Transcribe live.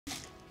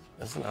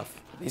That's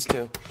enough. These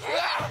two.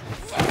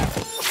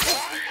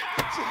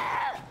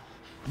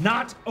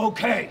 Not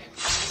okay.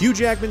 Hugh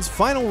Jackman's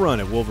final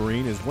run at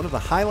Wolverine is one of the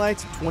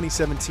highlights of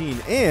 2017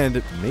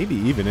 and maybe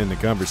even in the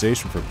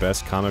conversation for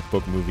best comic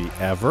book movie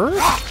ever.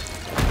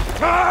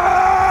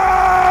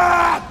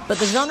 But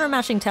the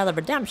genre-mashing tale of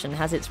redemption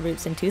has its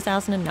roots in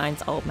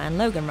 2009's Old Man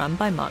Logan run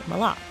by Mark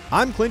Millar.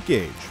 I'm Clint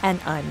Gage. And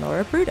I'm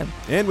Laura Prudham.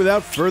 And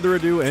without further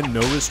ado and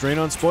no restraint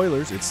on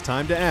spoilers, it's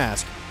time to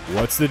ask,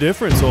 what's the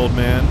difference, old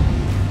man?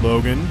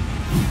 Logan?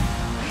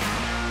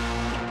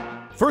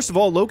 First of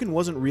all, Logan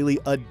wasn't really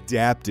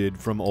adapted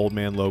from Old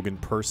Man Logan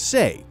per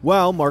se.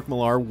 While Mark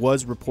Millar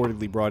was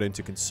reportedly brought in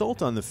to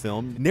consult on the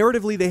film,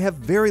 narratively they have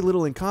very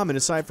little in common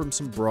aside from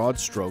some broad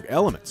stroke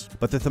elements.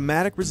 But the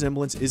thematic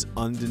resemblance is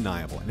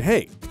undeniable. And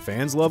hey,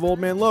 fans love Old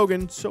Man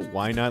Logan, so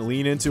why not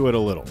lean into it a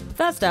little?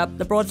 First up,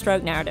 the broad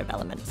stroke narrative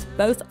elements.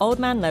 Both Old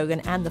Man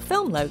Logan and the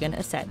film Logan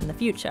are set in the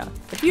future.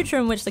 The future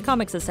in which the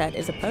comics are set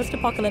is a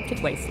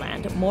post-apocalyptic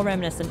wasteland, more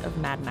reminiscent of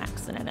Mad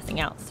Max than anything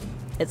else.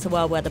 It's a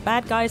world where the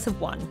bad guys have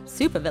won.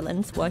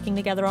 Supervillains, working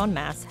together en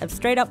masse, have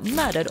straight up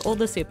murdered all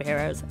the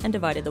superheroes and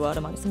divided the world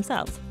amongst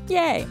themselves.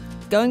 Yay!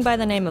 Going by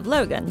the name of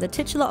Logan, the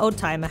titular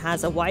old-timer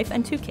has a wife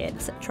and 2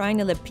 kids, trying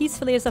to live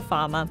peacefully as a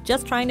farmer,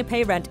 just trying to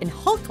pay rent in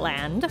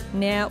Hulkland,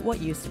 near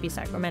what used to be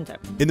Sacramento.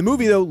 In the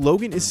movie, though,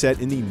 Logan is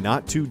set in the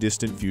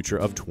not-too-distant future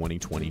of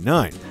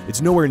 2029.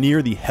 It's nowhere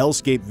near the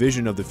hellscape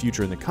vision of the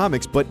future in the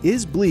comics, but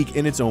is bleak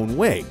in its own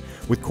way.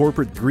 With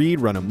corporate greed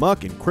run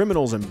amok and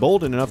criminals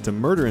emboldened enough to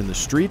murder in the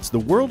streets, the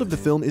world of the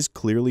film is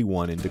clearly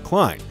one in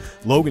decline.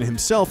 Logan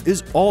himself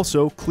is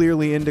also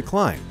clearly in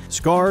decline.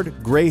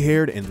 Scarred,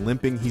 gray-haired, and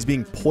limping, he's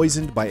being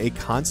poisoned by a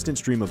constant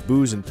stream of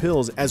booze and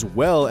pills, as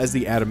well as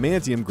the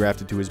adamantium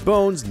grafted to his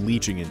bones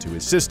leaching into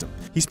his system.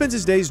 He spends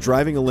his days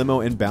driving a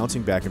limo and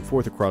bouncing back and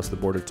forth across the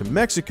border to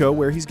Mexico,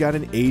 where he's got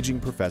an aging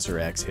Professor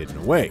X hidden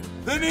away.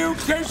 The new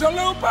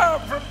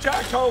Quesalupa from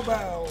Taco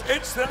Bell.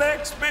 It's the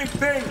next big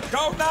thing.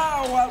 Go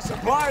now while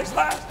supplies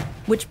last.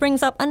 Which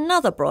brings up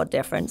another broad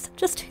difference,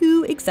 just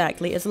who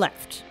exactly is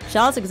left.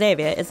 Charles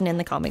Xavier isn't in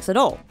the comics at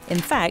all. In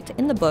fact,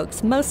 in the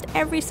books, most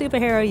every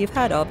superhero you've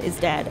heard of is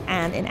dead,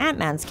 and in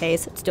Ant-Man's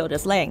case, still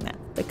just laying there.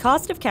 The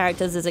cast of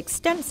characters is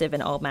extensive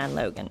in Old Man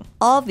Logan.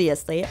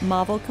 Obviously,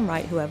 Marvel can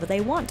write whoever they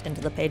want into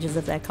the pages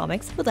of their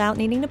comics without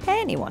needing to pay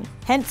anyone.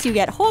 Hence you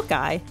get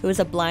Hawkeye, who is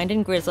a blind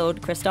and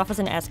grizzled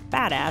Christopherson-esque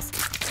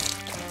badass,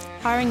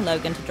 hiring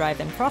Logan to drive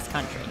him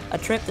cross-country, a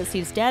trip that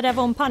sees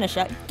Daredevil and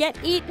Punisher get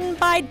eaten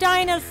by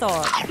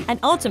dinosaurs, and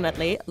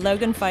ultimately,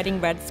 Logan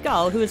fighting Red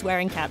Skull, who is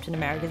wearing Captain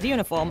America's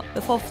uniform,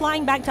 before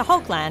flying back to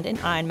Hulkland in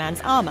Iron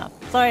Man's armor.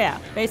 So yeah,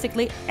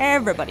 basically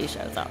everybody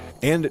shows up.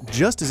 And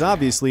just as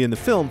obviously in the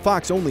film,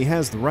 Fox only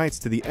has the rights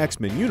to the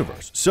X-Men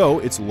universe. So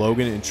it's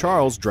Logan and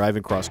Charles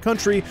driving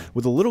cross-country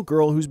with a little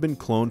girl who's been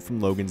cloned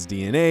from Logan's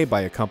DNA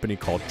by a company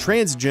called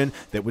Transgen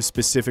that was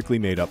specifically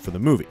made up for the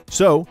movie.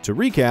 So, to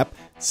recap,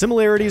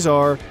 similarities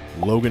are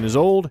Logan is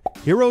old,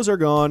 heroes are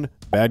gone,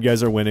 bad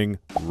guys are winning,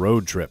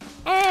 road trip.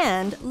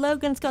 And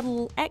Logan's got a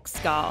little X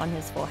scar on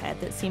his forehead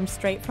that seems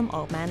straight from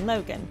Old Man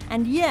Logan.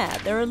 And yeah,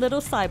 there are little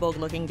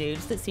cyborg-looking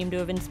dudes that seem to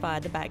have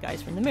inspired the bad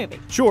guys from the movie.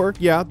 Sure,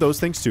 yeah, those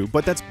things too,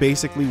 but that's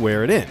basically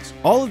where it ends.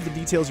 All of the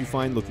details you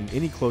find looking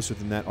any closer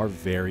than that are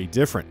very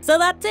different. So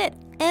that's it.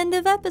 End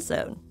of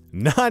episode.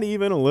 Not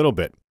even a little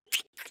bit.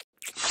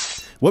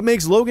 What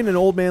makes Logan and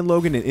Old Man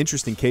Logan an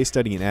interesting case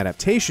study in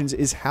adaptations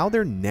is how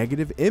they're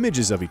negative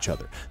images of each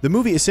other. The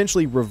movie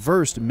essentially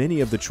reversed many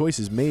of the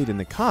choices made in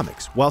the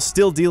comics, while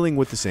still dealing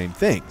with the same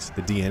things.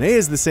 The DNA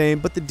is the same,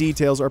 but the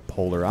details are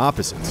polar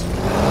opposites.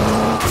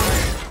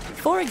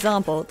 For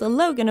example, the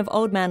Logan of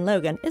Old Man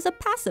Logan is a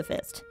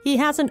pacifist. He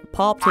hasn't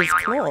popped his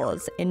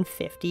claws in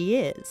 50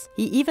 years.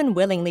 He even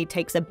willingly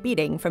takes a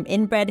beating from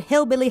inbred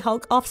hillbilly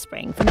Hulk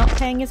offspring for not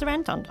paying his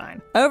rent on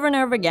time. Over and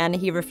over again,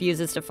 he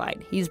refuses to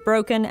fight. He's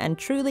broken and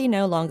truly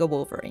no longer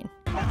Wolverine.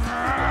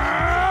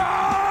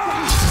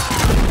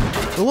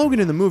 The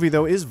Logan in the movie,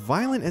 though, is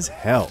violent as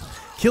hell.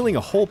 Killing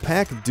a whole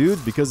pack of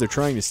dudes because they're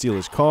trying to steal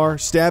his car,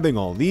 stabbing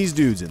all these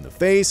dudes in the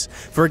face.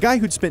 For a guy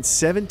who'd spent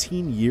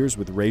 17 years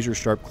with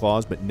razor-sharp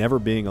claws but never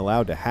being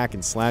allowed to hack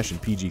and slash in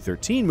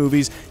PG-13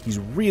 movies, he's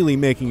really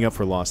making up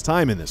for lost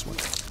time in this one.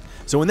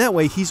 So in that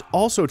way, he's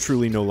also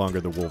truly no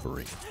longer the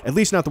Wolverine. At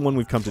least not the one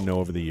we've come to know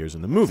over the years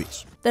in the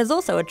movies. There's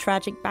also a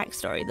tragic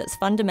backstory that's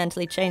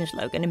fundamentally changed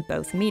Logan in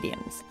both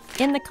mediums.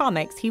 In the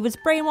comics, he was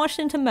brainwashed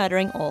into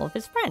murdering all of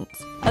his friends.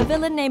 A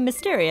villain named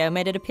Mysterio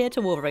made it appear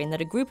to Wolverine that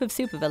a group of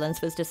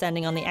supervillains was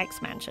descending on the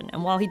X-Mansion,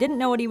 and while he didn't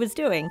know what he was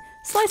doing,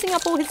 slicing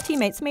up all his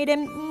teammates made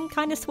him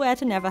kinda swear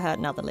to never hurt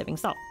another living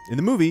soul. In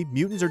the movie,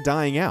 mutants are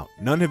dying out.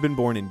 None have been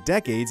born in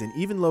decades, and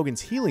even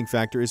Logan's healing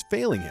factor is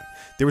failing him.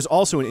 There was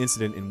also an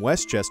incident in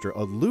Westchester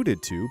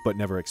alluded to, but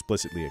never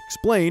explicitly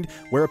explained,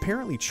 where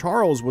apparently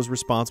Charles was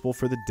responsible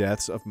for the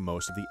deaths of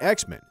most of the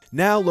X-Men.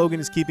 Now Logan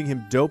is keeping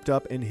him doped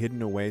up and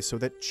hidden away so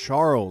that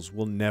Charles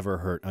will never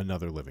hurt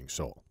another living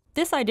soul.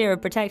 This idea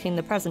of protecting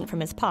the present from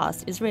his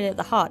past is really at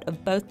the heart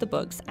of both the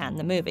books and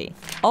the movie.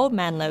 Old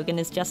man Logan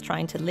is just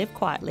trying to live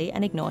quietly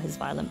and ignore his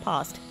violent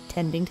past,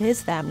 tending to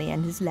his family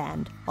and his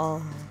land.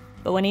 Oh.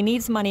 But when he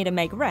needs money to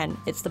make rent,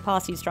 it's the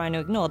past he's trying to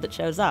ignore that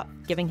shows up,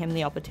 giving him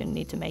the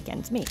opportunity to make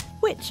ends meet.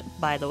 Which,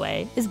 by the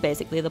way, is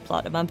basically the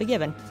plot of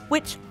Unforgiven.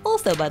 Which,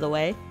 also by the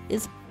way,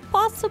 is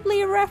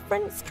possibly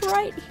referenced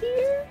right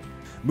here.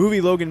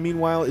 Movie Logan,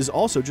 meanwhile, is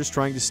also just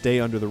trying to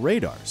stay under the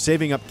radar,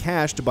 saving up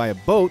cash to buy a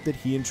boat that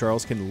he and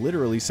Charles can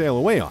literally sail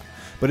away on.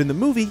 But in the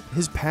movie,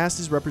 his past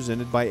is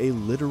represented by a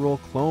literal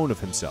clone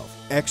of himself.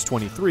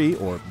 X-23,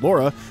 or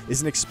Laura,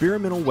 is an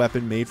experimental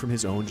weapon made from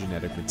his own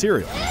genetic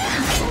material.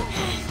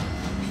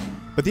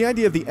 But the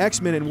idea of the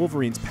X-Men and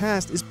Wolverine's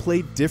past is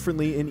played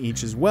differently in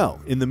each as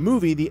well. In the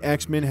movie, the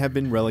X-Men have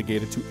been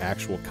relegated to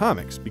actual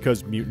comics.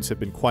 Because mutants have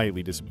been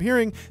quietly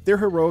disappearing, their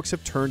heroics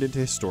have turned into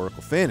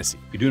historical fantasy.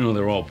 You do know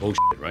they're all bullshit,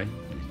 right?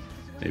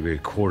 Maybe a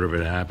quarter of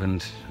it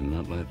happened, and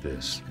not like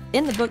this.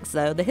 In the books,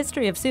 though, the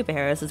history of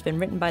superheroes has been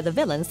written by the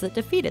villains that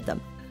defeated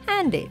them.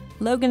 Handy.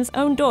 Logan's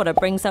own daughter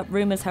brings up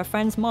rumors her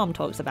friend's mom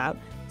talks about,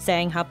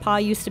 saying how Pa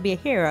used to be a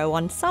hero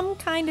on some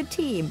kind of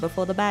team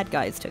before the bad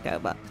guys took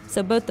over.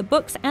 So both the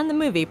books and the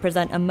movie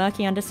present a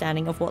murky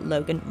understanding of what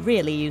Logan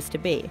really used to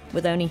be,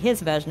 with only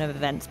his version of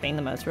events being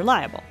the most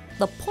reliable.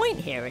 The point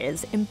here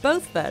is, in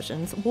both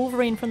versions,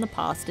 Wolverine from the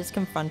past is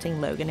confronting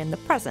Logan in the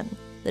present.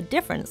 The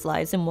difference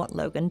lies in what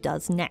Logan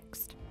does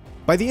next.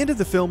 By the end of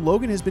the film,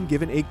 Logan has been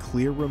given a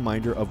clear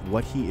reminder of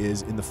what he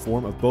is in the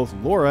form of both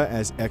Laura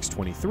as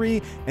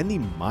X-23 and the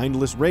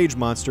mindless rage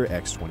monster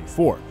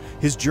X-24.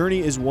 His journey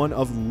is one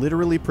of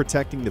literally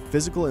protecting the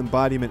physical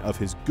embodiment of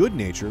his good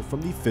nature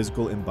from the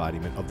physical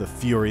embodiment of the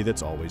fury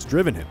that's always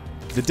driven him.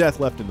 The death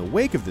left in the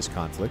wake of this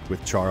conflict,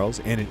 with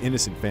Charles and an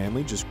innocent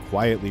family just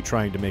quietly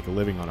trying to make a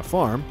living on a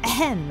farm,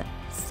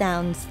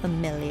 sounds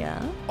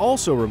familiar,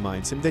 also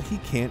reminds him that he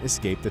can't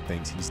escape the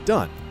things he's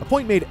done. A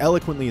point made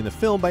eloquently in the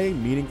film by a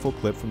meaningful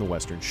clip from the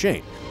Western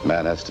Shane.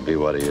 Man has to be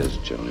what he is,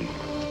 Johnny.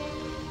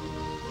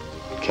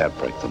 Can't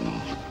break the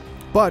mold.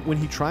 But when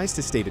he tries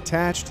to stay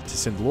detached, to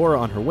send Laura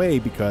on her way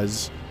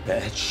because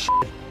Bad shit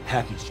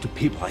happens to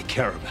people I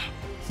care about.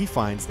 he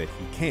finds that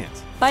he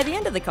can't. By the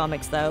end of the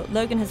comics, though,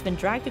 Logan has been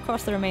dragged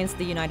across the remains of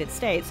the United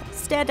States,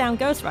 stared down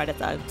Ghost Rider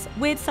thugs,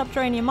 weird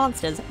subterranean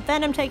monsters,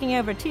 Venom taking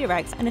over a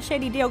T-Rex, and a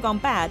shady deal gone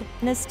bad,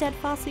 and has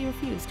steadfastly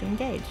refused to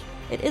engage.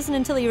 It isn't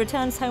until he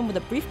returns home with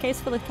a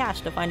briefcase full of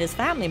cash to find his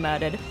family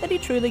murdered that he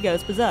truly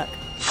goes berserk.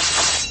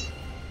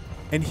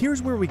 And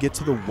here's where we get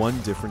to the one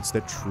difference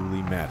that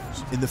truly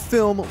matters. In the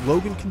film,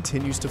 Logan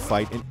continues to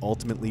fight and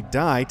ultimately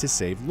die to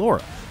save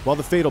Laura. While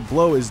the fatal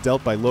blow is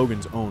dealt by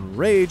Logan's own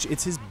rage,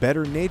 it's his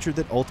better nature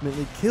that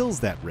ultimately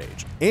kills that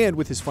rage. And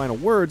with his final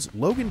words,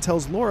 Logan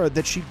tells Laura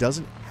that she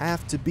doesn't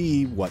have to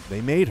be what they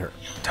made her.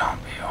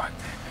 Don't be what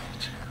they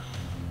made you.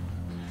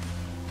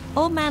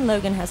 Old Man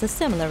Logan has a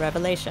similar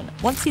revelation.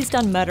 Once he's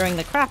done murdering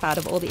the crap out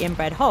of all the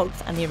inbred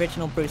Hulks and the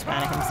original Bruce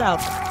Banner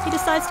himself, he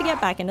decides to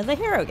get back into the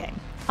hero game.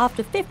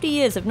 After 50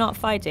 years of not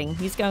fighting,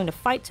 he's going to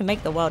fight to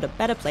make the world a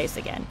better place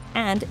again.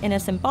 And, in a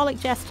symbolic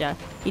gesture,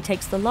 he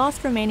takes the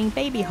last remaining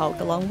baby Hulk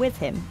along with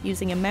him,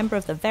 using a member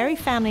of the very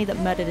family that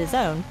murdered his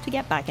own to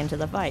get back into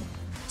the fight.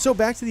 So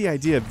back to the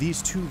idea of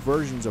these two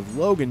versions of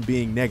Logan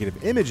being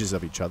negative images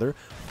of each other.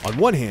 On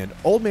one hand,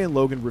 Old Man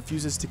Logan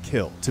refuses to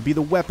kill, to be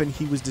the weapon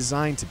he was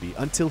designed to be,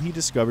 until he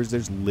discovers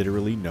there's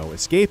literally no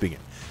escaping it.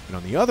 And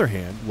on the other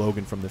hand,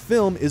 Logan from the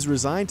film is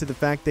resigned to the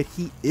fact that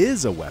he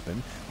is a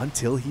weapon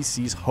until he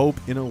sees hope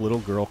in a little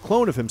girl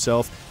clone of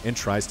himself and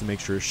tries to make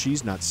sure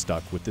she's not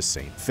stuck with the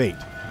same fate.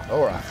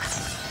 Laura.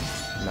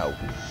 No.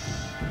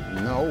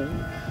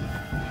 No.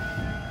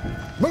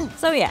 Move!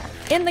 So yeah,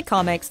 in the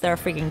comics, there are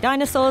freaking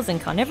dinosaurs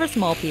and carnivorous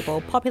mole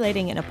people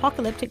populating an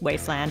apocalyptic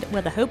wasteland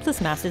where the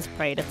hopeless masses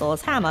pray to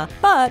Thor's hammer,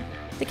 but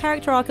the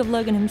character arc of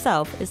Logan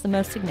himself is the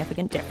most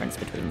significant difference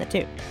between the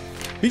two.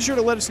 Be sure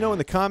to let us know in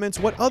the comments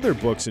what other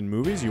books and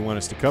movies you want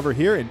us to cover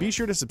here, and be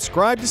sure to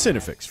subscribe to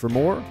CineFix for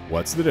more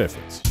What's the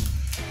Difference?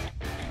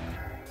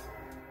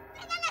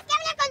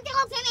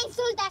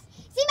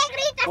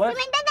 What?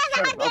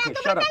 Okay,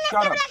 shut up,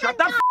 shut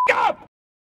the f*** up!